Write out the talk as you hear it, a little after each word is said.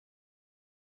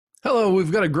Hello,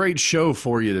 we've got a great show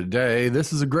for you today.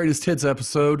 This is a Greatest Hits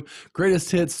episode, Greatest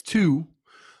Hits 2.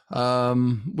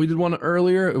 We did one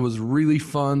earlier. It was really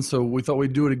fun, so we thought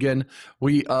we'd do it again.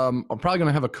 We are probably going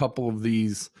to have a couple of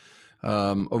these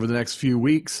over the next few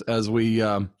weeks as we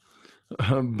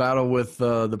battle with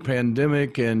the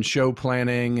pandemic and show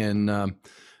planning and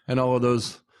all of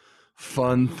those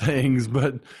fun things.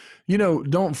 But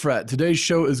don't fret. Today's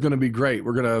show is going to be great.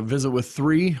 We're going to visit with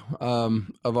three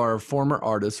of our former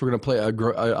artists. We're going to play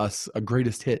a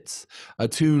greatest hits, a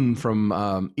tune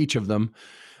from each of them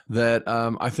that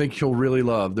I think you'll really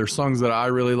love. They're songs that I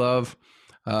really love.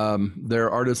 They're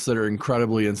artists that are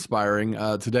incredibly inspiring.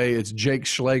 Today it's Jake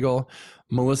Schlegel,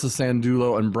 Melissa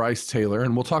Sandulo, and Bryce Taylor,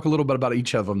 and we'll talk a little bit about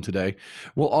each of them today.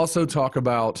 We'll also talk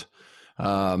about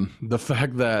the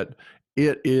fact that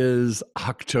it is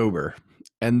October.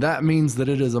 And that means that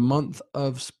it is a month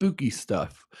of spooky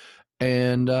stuff.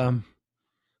 And,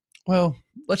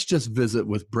 let's just visit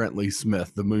with Brentley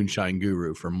Smith, the Moonshine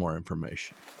Guru, for more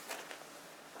information.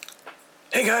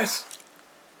 Hey guys,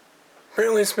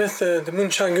 Brentley Smith, the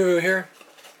Moonshine Guru here.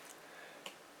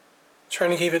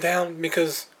 Trying to keep it down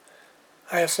because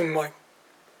I have some,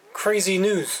 crazy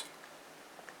news.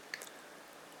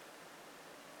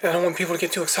 And I don't want people to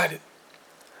get too excited.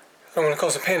 I don't want to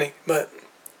cause a panic, but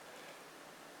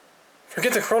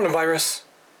forget the coronavirus.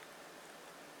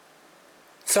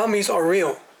 Zombies are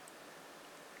real.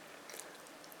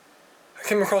 I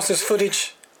came across this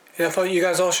footage and I thought you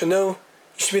guys all should know.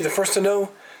 You should be the first to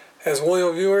know as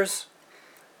loyal viewers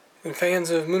and fans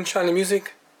of moonshine and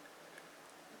music.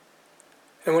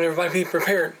 And want everybody to be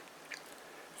prepared.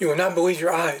 You will not believe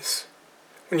your eyes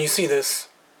when you see this.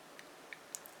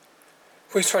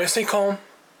 Please try to stay calm.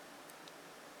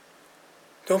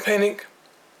 Don't panic.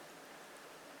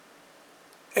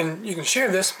 And you can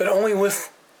share this, but only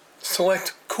with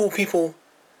select cool people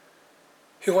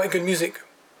who like good music.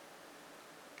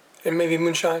 And maybe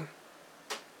moonshine.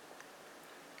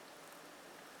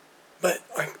 But,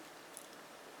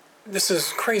 this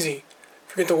is crazy.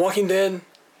 Forget The Walking Dead.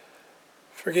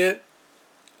 Forget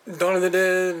Dawn of the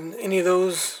Dead and any of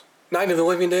those. Night of the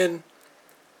Living Dead.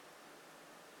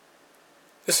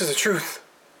 This is the truth.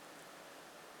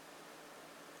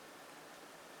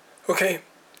 Okay.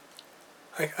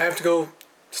 I have to go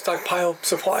stockpile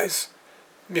supplies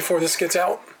before this gets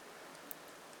out.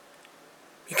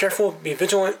 Be careful, be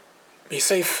vigilant, be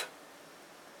safe,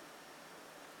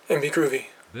 and be groovy.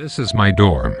 This is my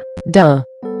dorm. Duh.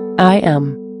 I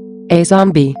am a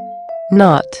zombie,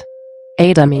 not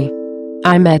a dummy.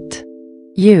 I met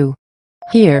you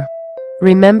here.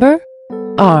 Remember?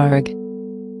 Arg.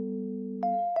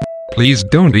 Please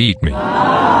don't eat me.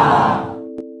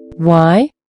 Why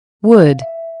would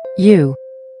you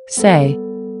say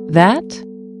that?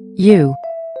 You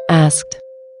asked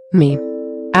me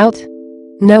out,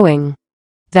 knowing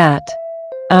that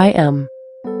I am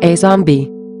a zombie.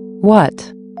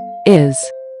 What is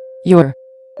your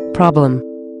problem,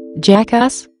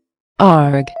 jackass?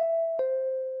 Arg.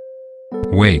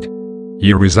 Wait.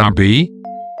 You're a zombie?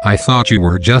 I thought you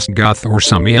were just goth or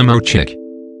some emo chick.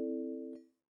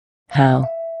 How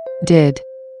did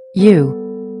you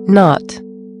not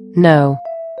know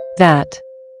that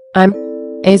I'm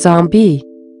a zombie?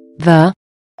 The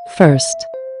first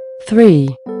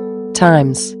 3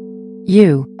 times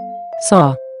you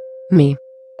saw me,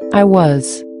 I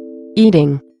was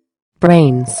eating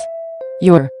brains.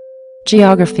 Your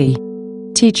geography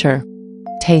teacher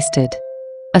tasted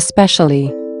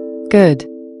especially good.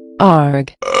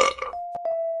 Arg.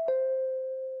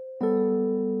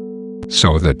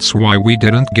 So that's why we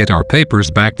didn't get our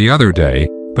papers back the other day,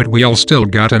 but we all still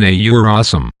got an A. You're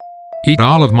awesome. Eat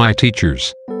all of my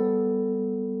teachers.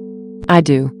 I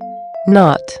do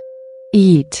not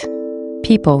eat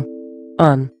people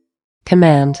on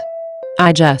command.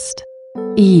 I just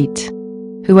eat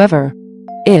whoever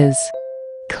is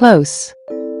close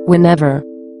whenever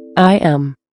I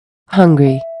am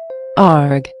hungry.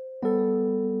 Arg.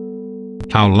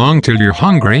 How long till you're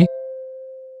hungry?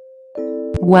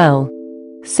 Well,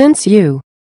 since you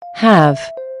have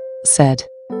said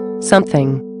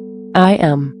something, I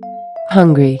am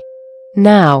hungry.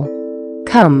 Now,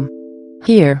 come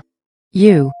here,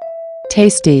 you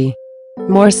tasty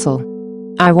morsel.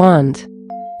 I want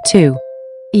to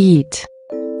eat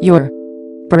your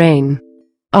brain.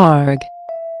 Arg.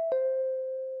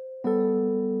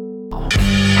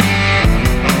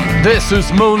 This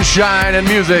is Moonshine and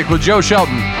Music with Joe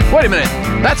Shelton. Wait a minute,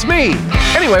 that's me.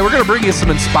 Anyway, we're going to bring you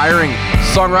some inspiring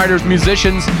songwriters,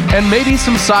 musicians, and maybe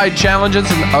some side challenges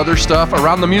and other stuff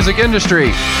around the music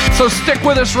industry. So stick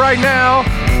with us right now,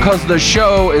 because the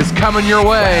show is coming your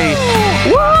way.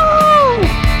 Woo!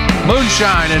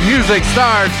 Moonshine, and music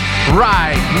starts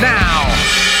right now.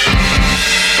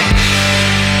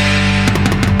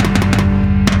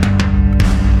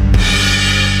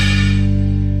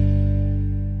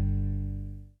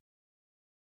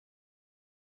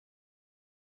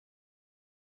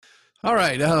 All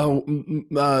right,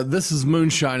 this is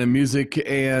Moonshine and Music,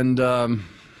 and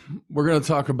we're going to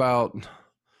talk about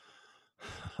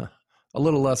a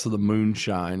little less of the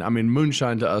moonshine. I mean,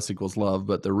 moonshine to us equals love,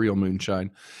 but the real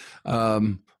moonshine.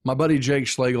 My buddy Jake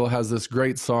Schlegel has this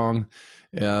great song.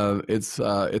 It's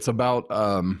about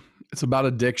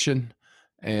addiction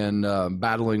and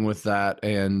battling with that,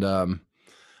 and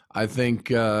I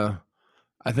think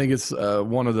it's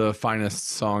one of the finest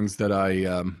songs that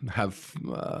I have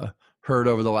heard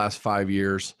over the last 5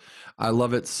 years. I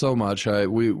love it so much.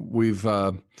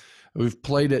 We've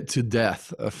played it to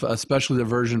death, especially the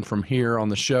version from here on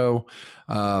the show.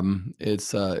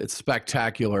 It's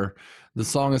spectacular. The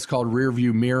song is called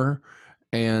Rearview Mirror,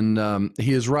 and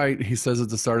he is right. He says at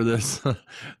the start of this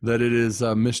that it is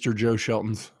Mr. Joe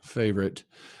Shelton's favorite.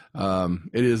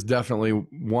 It is definitely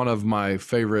one of my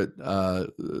favorite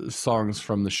songs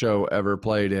from the show ever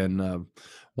played, and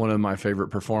one of my favorite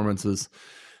performances.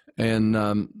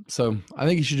 And so I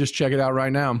think you should just check it out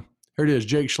right now. Here it is,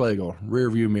 Jake Schlegel,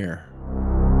 Rearview Mirror.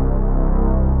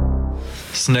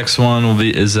 This next one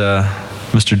is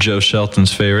Mr. Joe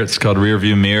Shelton's favorite. It's called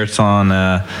Rearview Mirror. It's on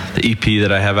the EP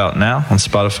that I have out now on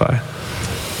Spotify.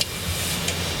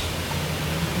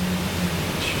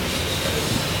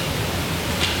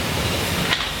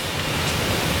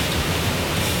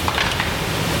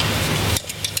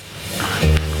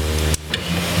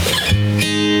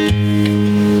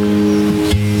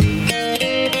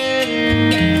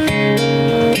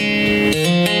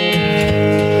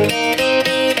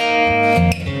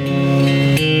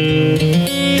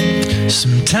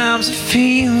 Sometimes it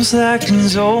feels like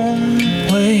these old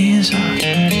ways are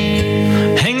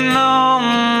hanging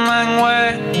on like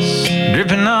wax,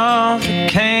 dripping off a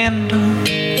candle,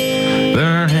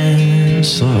 burning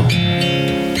slow.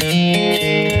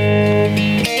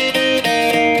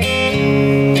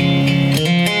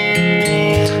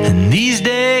 And these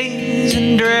days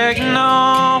are dragging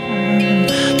on,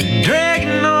 they're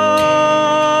dragging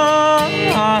on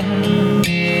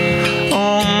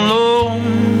low.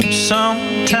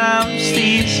 Sometimes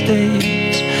these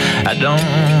days I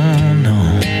don't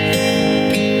know.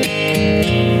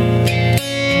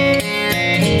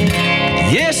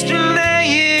 Yesterday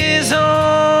is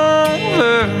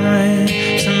over and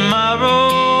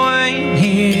tomorrow ain't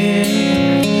here.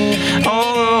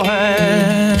 Although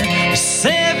I'm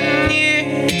 7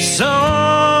 years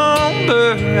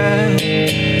sober, I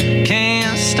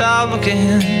can't stop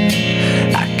looking.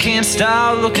 I can't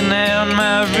stop looking at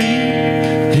my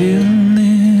rearview mirror.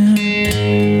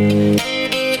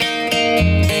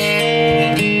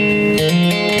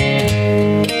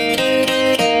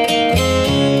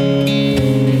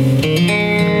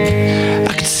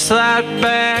 I could slide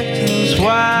back to those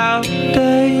wild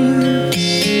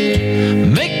days,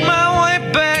 make my way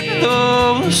back to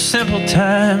those simple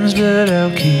times, but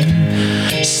I'll keep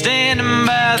standing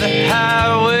by the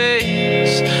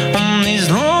highways on these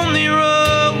lonely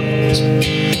roads,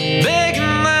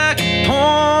 begging like a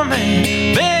poor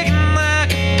man, begging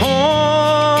like a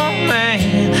poor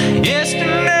man.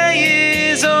 Yesterday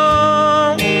is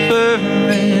over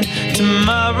and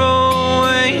tomorrow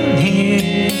ain't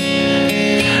here.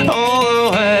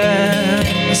 Although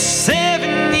I'm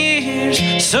 7 years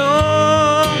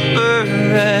sober,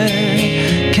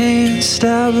 I can't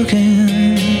stop looking.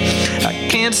 I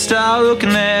can't stop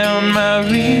looking at my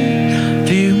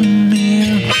rearview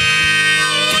mirror.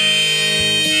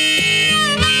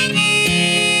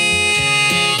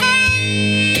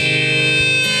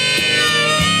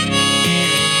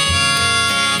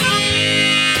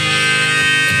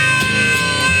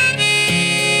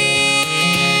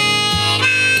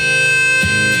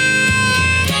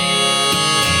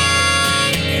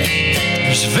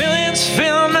 There's villains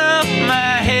filling up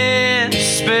my head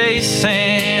space,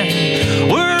 and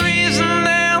worries and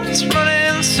doubts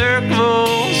running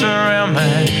circles around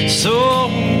my soul.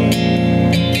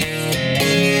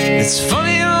 It's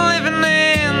funny living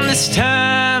in this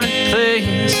time and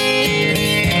place,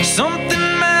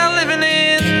 something about living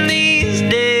in these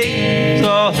days.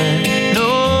 All I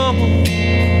know,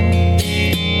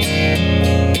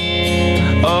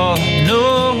 all I know.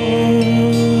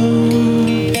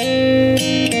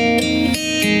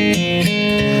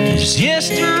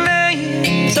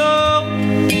 Yesterday's over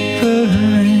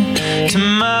and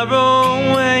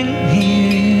tomorrow ain't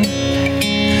here.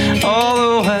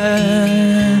 Although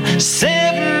I'm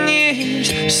 7 years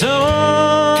so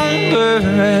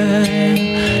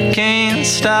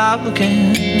stop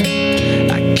looking.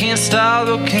 I can't stop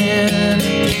looking.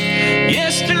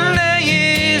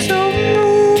 Yesterday is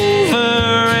over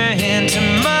and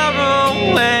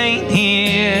tomorrow ain't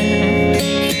here.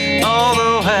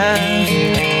 Although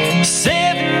I'm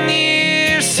 7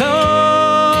 years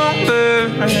sober,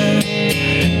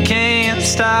 can't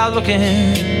stop looking.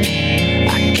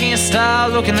 I can't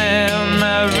stop looking at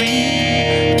my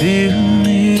rearview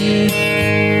mirror.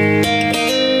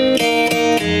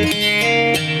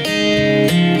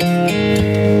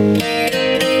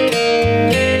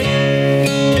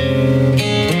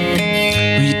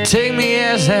 Will you take me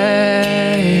as I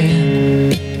am?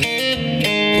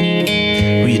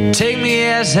 Will you take me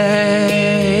as I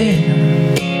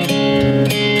am?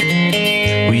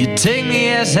 Will you take me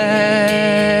as I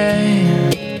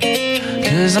am?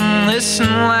 'Cause I'm listening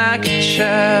like a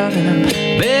child and I'm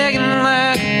begging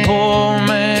like a poor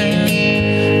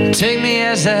man. Take me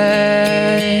as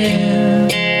I am.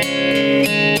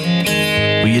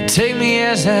 Will you take me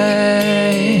as I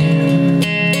am?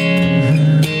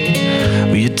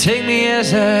 Will you take me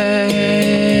as I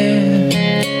am?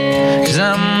 'Cause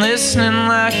I'm listening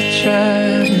like a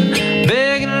child and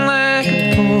begging like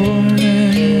a poor man.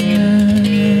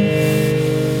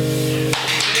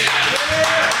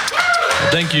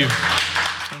 Thank you.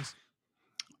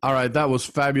 All right, that was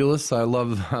fabulous. I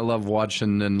love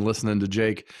watching and listening to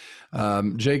Jake.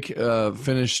 Jake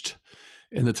finished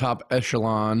in the top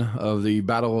echelon of the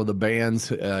Battle of the Bands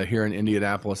here in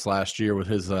Indianapolis last year with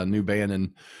his new band,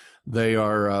 and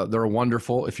they're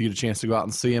wonderful. If you get a chance to go out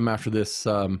and see him after this,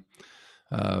 at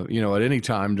any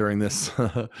time during this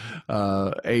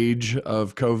age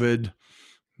of COVID,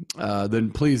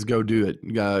 then please go do it.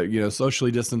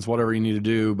 Socially distance, whatever you need to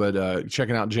do, but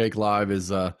checking out Jake live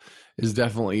is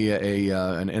definitely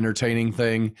an entertaining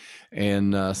thing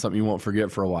and something you won't forget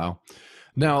for a while.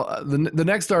 Now, the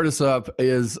next artist up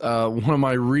is one of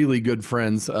my really good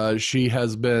friends. She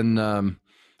has been,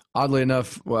 oddly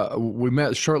enough, we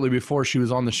met shortly before she was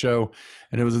on the show,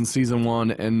 and it was in season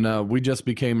 1, and we just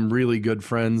became really good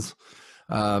friends.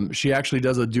 She actually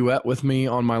does a duet with me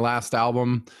on my last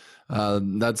album.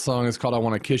 That song is called "I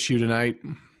Want to Kiss You Tonight."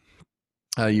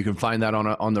 You can find that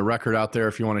on the record out there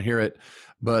if you want to hear it.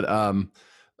 But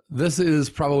this is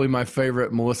probably my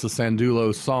favorite Melissa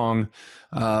Sandulo song.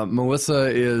 Melissa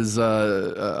is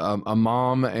a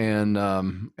mom,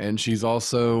 and she's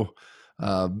also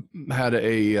had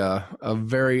a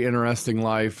very interesting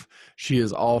life. She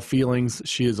is all feelings.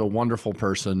 She is a wonderful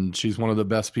person. She's one of the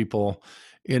best people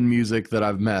in music that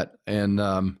I've met, and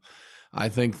I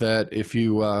think that if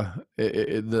you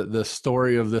the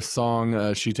story of this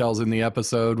song she tells in the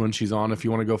episode when she's on, if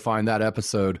you want to go find that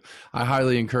episode, I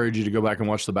highly encourage you to go back and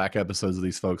watch the back episodes of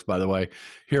these folks, by the way.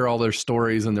 Hear all their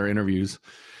stories and their interviews.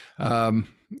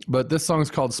 But this song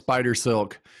is called Spider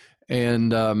Silk,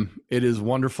 and it is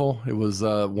wonderful. It was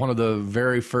one of the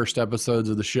very first episodes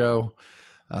of the show,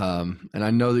 and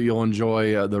I know that you'll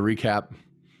enjoy the recap.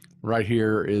 Right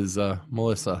here is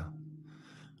Melissa.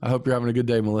 I hope you're having a good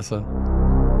day, Melissa.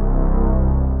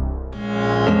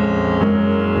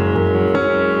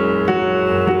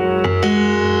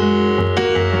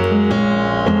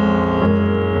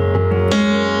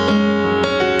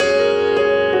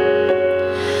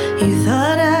 You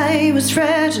thought I was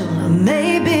fragile, or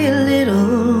maybe a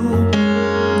little.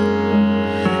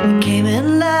 It came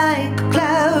in like a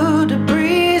cloud, a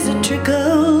breeze, a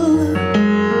trickle.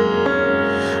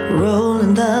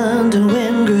 Rolling thunder,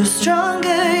 wind grew stronger.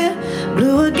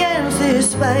 Blew against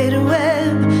this spider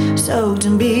web, soaked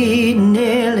and beaten,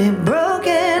 nearly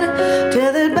broken,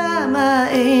 tethered by my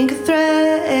anchor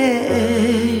thread.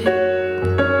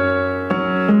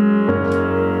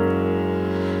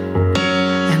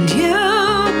 And you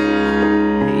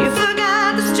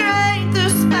forgot the strength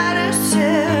of spider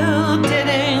silk,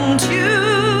 didn't you?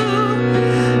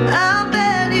 I'll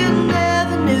bet you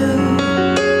never knew,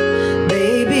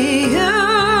 baby, you're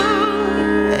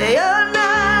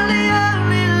not the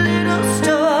only little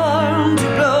storm to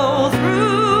blow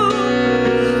through.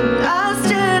 I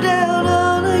stared out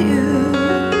all of you.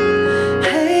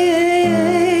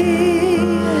 Hey,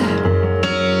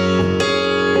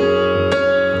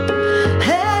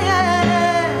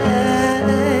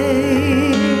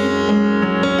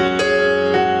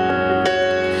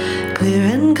 clear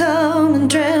and calm and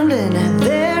trembling, and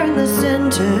there in the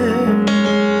center,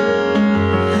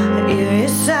 eerie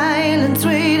silence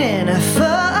waiting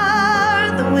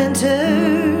for the winter,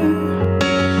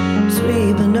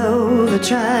 sweeping over,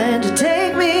 trying to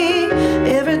take me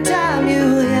every time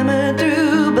you hammer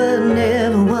through, but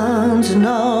never once in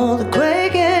all the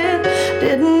quaking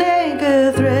did an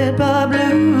anchor thread bar blue.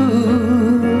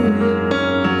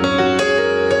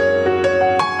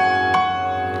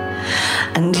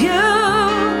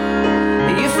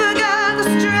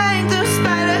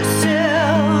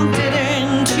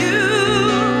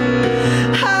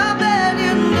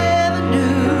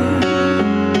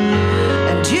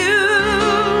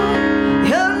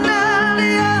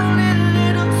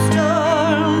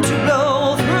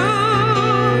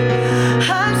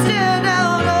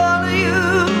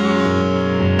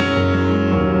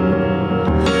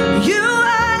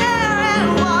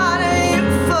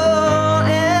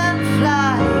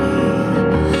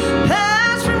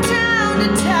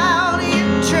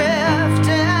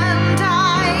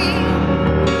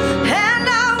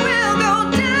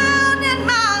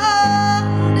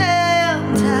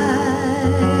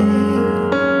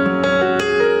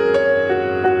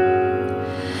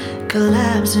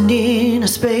 frozen in a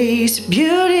space of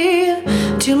beauty,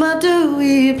 to my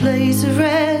dewy place of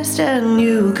rest, and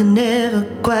you can never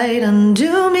quite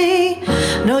undo me.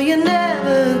 No, you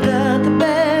never got the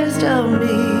best of me.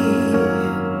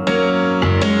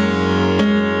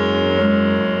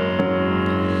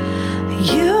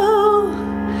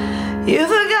 You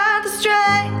forgot the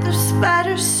strength of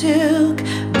spider silk,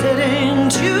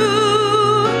 didn't you?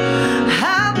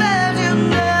 I bet you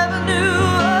never knew.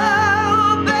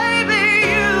 Oh, baby,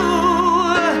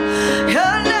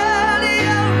 you're not the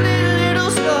only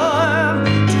little storm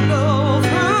to go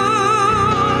through.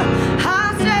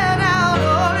 I stand out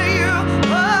all of you.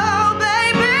 Oh,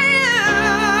 baby,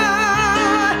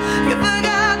 you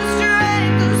forgot the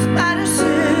strength of spider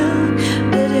silk,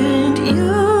 didn't you?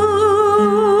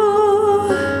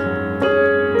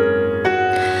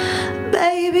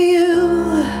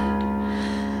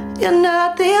 You're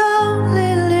not the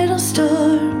only little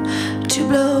storm to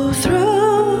blow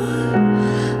through.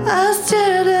 I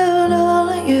stared at all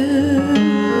of you.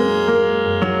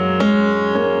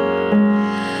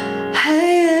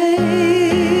 Hey,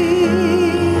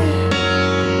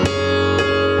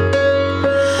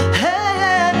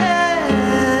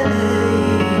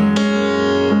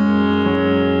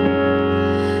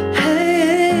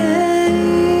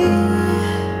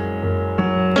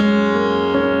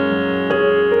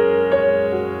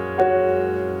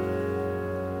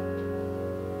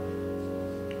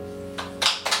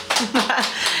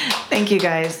 Thank you,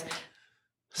 guys.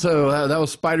 So that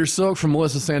was Spider Silk from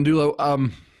Melissa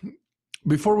Sandulo.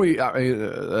 Before we,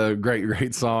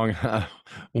 great song,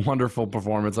 wonderful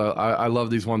performance. I love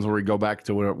these ones where we go back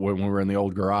to when we were in the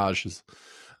old garages.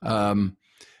 And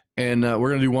we're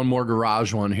going to do one more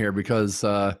garage one here because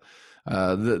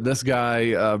this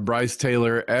guy, Bryce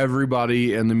Taylor,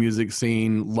 everybody in the music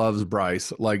scene loves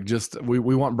Bryce. Like, just we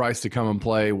want Bryce to come and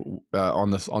play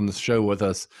on this show with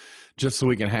us, just so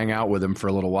we can hang out with him for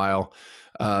a little while.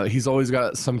 He's always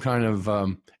got some kind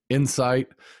of insight.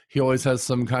 He always has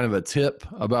some kind of a tip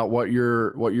about what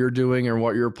you're doing or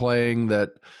what you're playing that,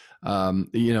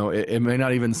 it may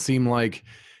not even seem like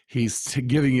he's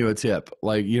giving you a tip.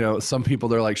 Like, some people,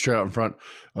 they're like straight out in front,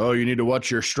 oh, you need to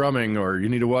watch your strumming or you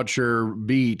need to watch your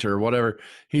beat or whatever.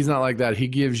 He's not like that. He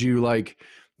gives you like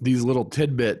these little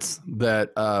tidbits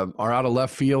that are out of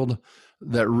left field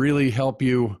that really help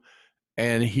you.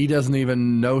 And he doesn't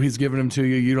even know he's giving them to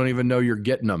you. You don't even know you're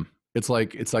getting them. It's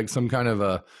like some kind of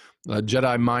a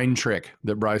Jedi mind trick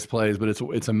that Bryce plays, but it's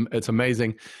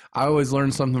amazing. I always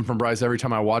learn something from Bryce every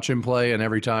time I watch him play and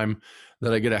every time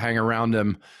that I get to hang around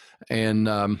him. And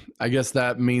I guess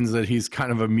that means that he's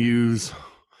kind of a muse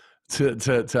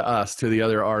to us, to the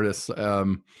other artists.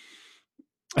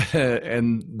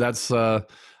 And that's, I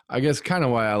guess, kind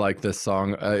of why I like this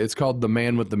song. It's called The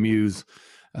Man with the Muse.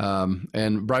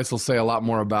 And Bryce will say a lot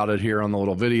more about it here on the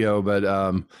little video, but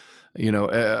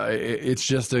it's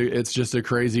just a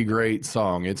crazy great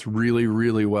song. It's really,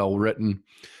 really well written,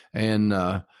 and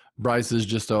Bryce is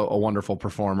just a wonderful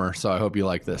performer. So I hope you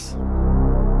like this.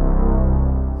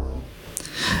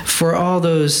 For all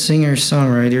those singers,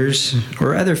 songwriters,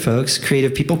 or other folks,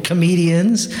 creative people,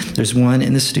 comedians, there's one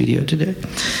in the studio today,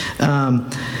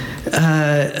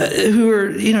 who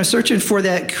are, searching for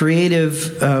that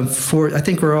creative, I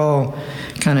think we're all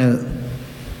kind of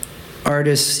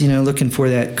artists, looking for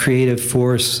that creative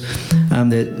force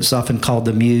that's often called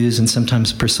the muse and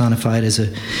sometimes personified as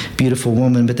a beautiful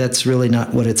woman, but that's really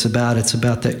not what it's about. It's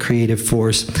about that creative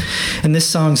force. And this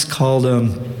song's called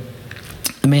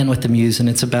The Man with the Muse, and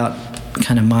it's about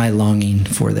kind of my longing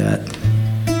for that.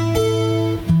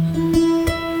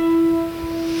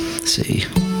 Let's see.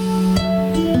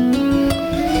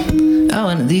 Oh,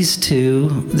 and these two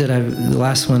the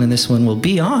last one and this one will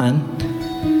be on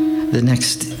the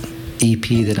next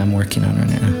EP that I'm working on right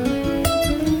now.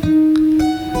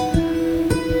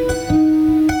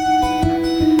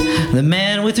 The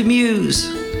man with the muse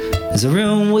is a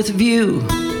room with a view,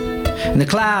 in the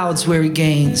clouds where he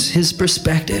gains his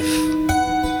perspective.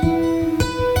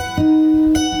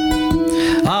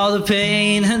 All the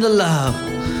pain and the love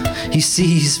he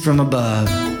sees from above,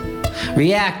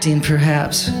 reacting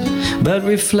perhaps, but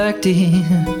reflecting.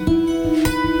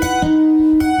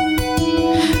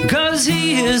 'Cause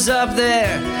he is up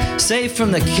there, safe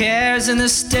from the cares and the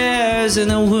stares and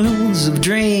the wounds of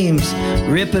dreams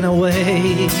ripping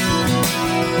away.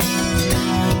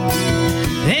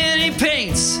 And he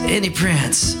paints and he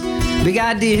prints big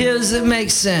ideas that make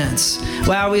sense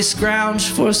while we scrounge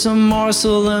for some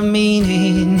morsel of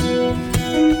meaning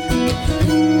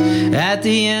at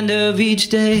the end of each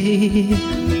day.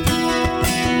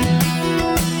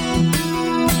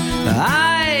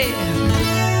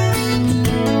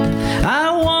 I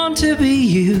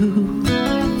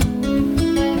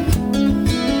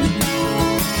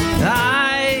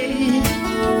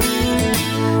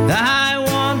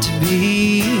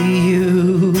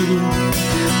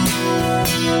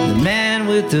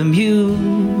the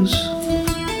muse.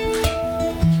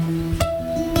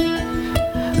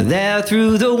 There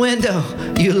through the window,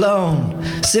 you alone,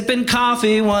 sipping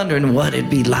coffee, wondering what it'd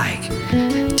be like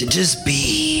to just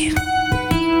be.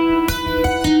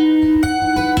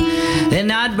 And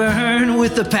I'd burn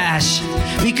with the passion,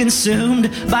 be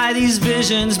consumed by these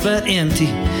visions, but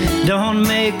empty don't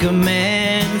make a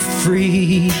man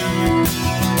free.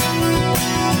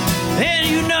 And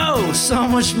you know so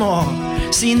much more,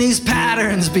 seen these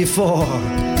patterns before.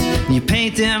 You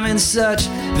paint them in such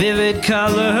vivid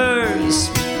colors.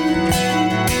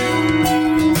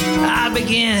 I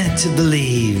begin to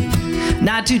believe,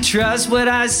 not to trust what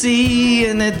I see,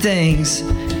 and that things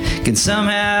can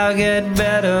somehow get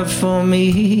better for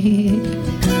me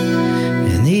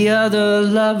and the other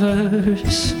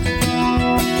lovers.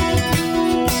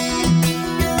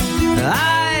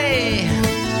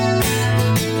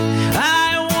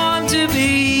 I want to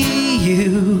be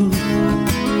you.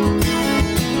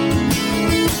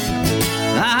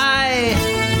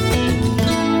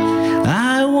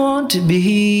 I want to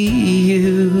be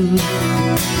you.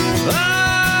 Oh,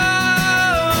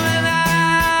 and I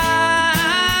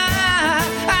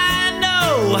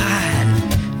know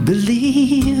I'd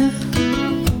believe,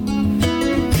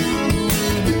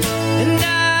 and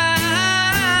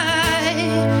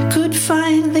I could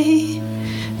finally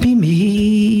be me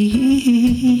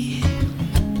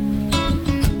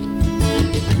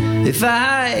if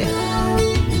I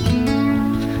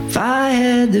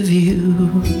had the view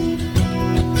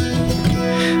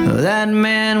of that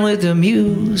man with the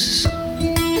muse.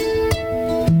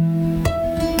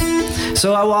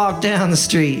 So I walk down the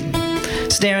street,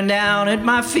 staring down at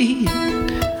my feet.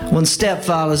 One step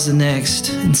follows the next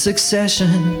in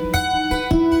succession.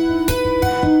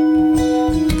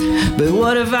 But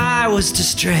what if I was to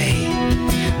stray,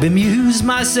 bemuse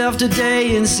myself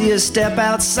today, and see a step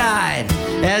outside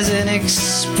as an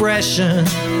expression?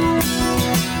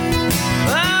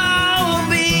 Oh,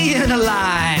 being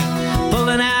alive,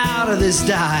 pulling out of this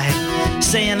dive,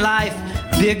 saying life,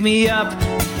 pick me up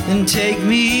and take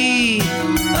me,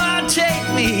 oh take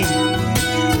me.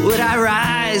 Would I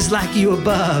rise like you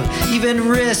above, even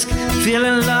risk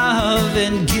feeling love,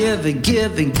 and give and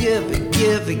give and give and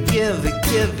give and give and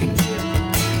give and give,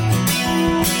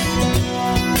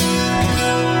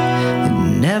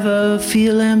 and never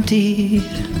feel empty?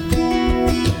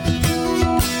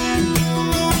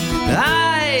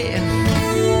 I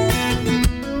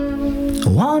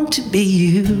want to be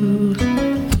you.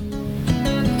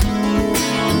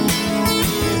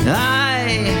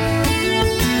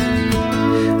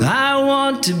 I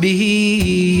want to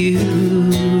be you.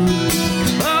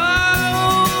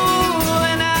 Oh,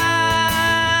 and I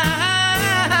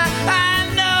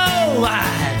know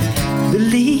I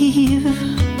believe,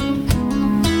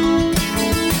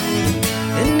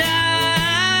 and I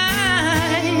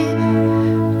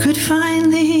could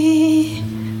finally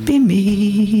be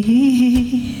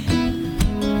me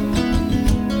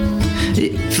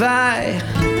if I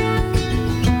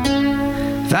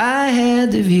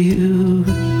had the view,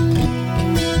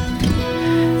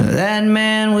 that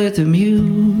man with the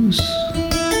muse.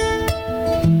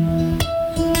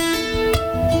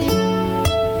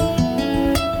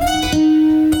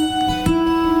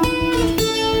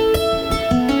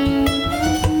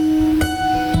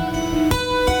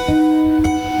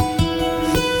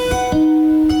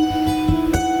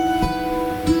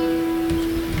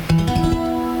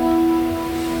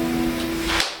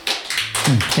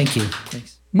 Thank you.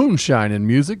 Thanks. Moonshine in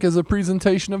Music is a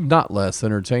presentation of Not Less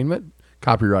Entertainment.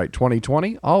 Copyright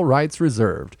 2020, all rights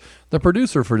reserved. The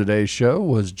producer for today's show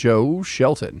was Joe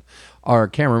Shelton. Our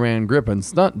cameraman, grip, and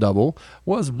stunt double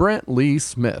was Brent Lee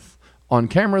Smith. On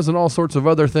cameras and all sorts of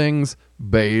other things,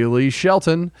 Bailey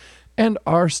Shelton. And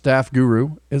our staff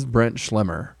guru is Brent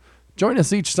Schlemmer. Join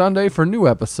us each Sunday for new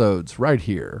episodes right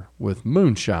here with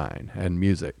Moonshine and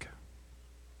Music.